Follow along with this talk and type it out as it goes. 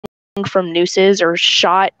from nooses or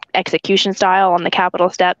shot execution style on the Capitol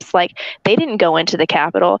steps. Like, they didn't go into the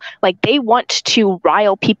Capitol. Like, they want to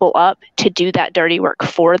rile people up to do that dirty work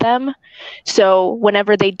for them. So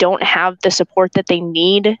whenever they don't have the support that they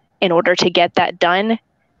need in order to get that done,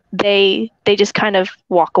 they just kind of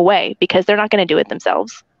walk away because they're not going to do it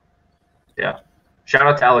themselves. Yeah. Shout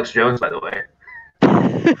out to Alex Jones, by the way.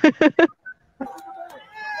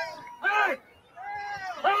 Hey!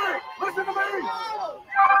 Hey! Listen to me!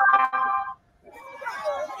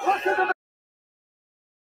 Listen to me!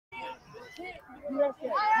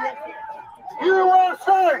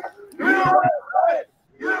 USA! USA!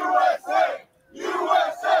 USA! USA!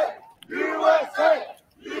 USA!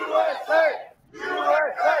 USA!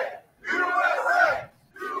 USA! USA!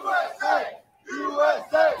 USA!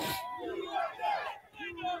 USA!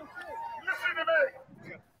 Listen to me!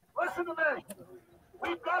 Listen to me!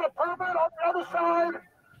 We've got a permit on the other side.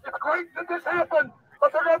 It's great that this happened,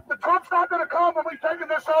 but the Trump's not going to come when we've taken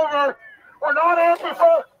this over. We're not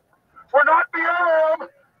Antifa. We're not BLM.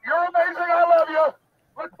 You're amazing. I love you.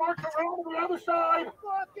 Let's march around to the other side.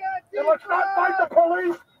 And let's not fight the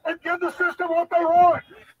police and give the system what they want.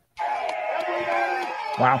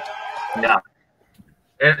 Wow. Yeah.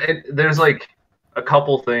 And there's like a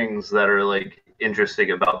couple things that are like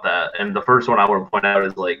interesting about that. And the first one I want to point out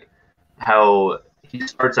is like how he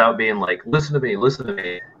starts out being like, listen to me,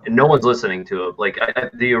 and no one's listening to him. Like,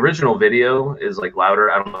 the original video is like louder.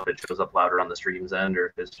 I don't know if it shows up louder on the stream's end or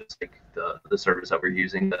if it's just like the service that we're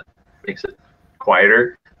using that makes it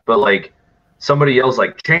quieter. But like, somebody yells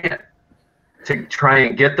like chant to try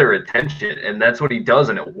and get their attention, and that's what he does,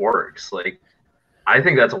 and it works. Like, I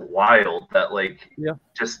think that's wild that like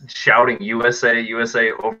just shouting USA,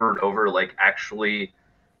 USA over and over like actually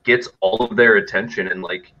gets all of their attention and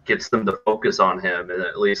like gets them to focus on him and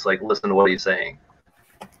at least like listen to what he's saying.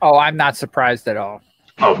 Oh, I'm not surprised at all.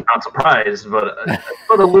 Oh, not surprised, but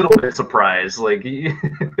a little bit surprised. Like,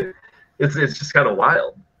 it's just kind of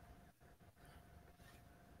wild.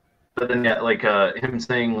 But then yeah, like him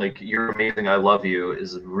saying like "You're amazing, I love you"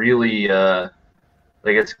 is really like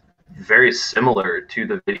it's very similar to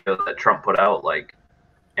the video that Trump put out like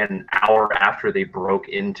an hour after they broke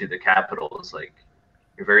into the Capitol. It's like,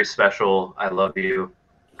 "You're very special. I love you.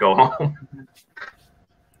 Go home."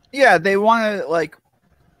 Yeah, they want to like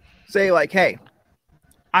say like, "Hey,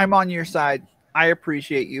 I'm on your side. I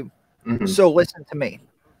appreciate you. So listen to me."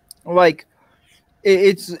 Like,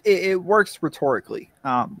 it works rhetorically.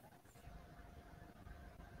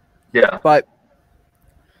 Yeah, but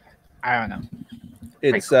I don't know.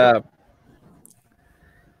 It's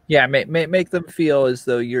yeah, make them feel as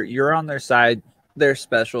though you're on their side. They're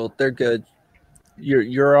special. They're good.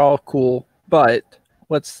 You're all cool, but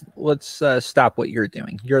let's stop what you're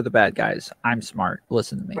doing. You're the bad guys. I'm smart.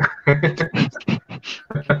 Listen to me.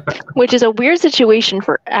 Which is a weird situation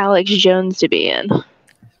for Alex Jones to be in.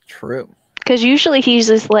 True. Because usually he's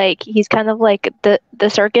just like, he's kind of like the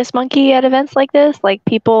circus monkey at events like this. Like,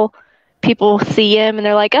 people see him and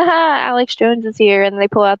they're like, aha, Alex Jones is here, and they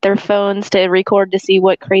pull out their phones to record to see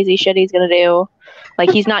what crazy shit he's gonna do.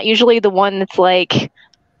 Like, he's not usually the one that's like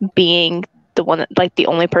being the one that, like, the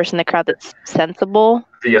only person in the crowd that's sensible.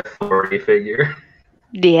 The authority figure.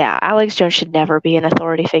 Yeah, Alex Jones should never be an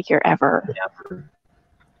authority figure ever. Never.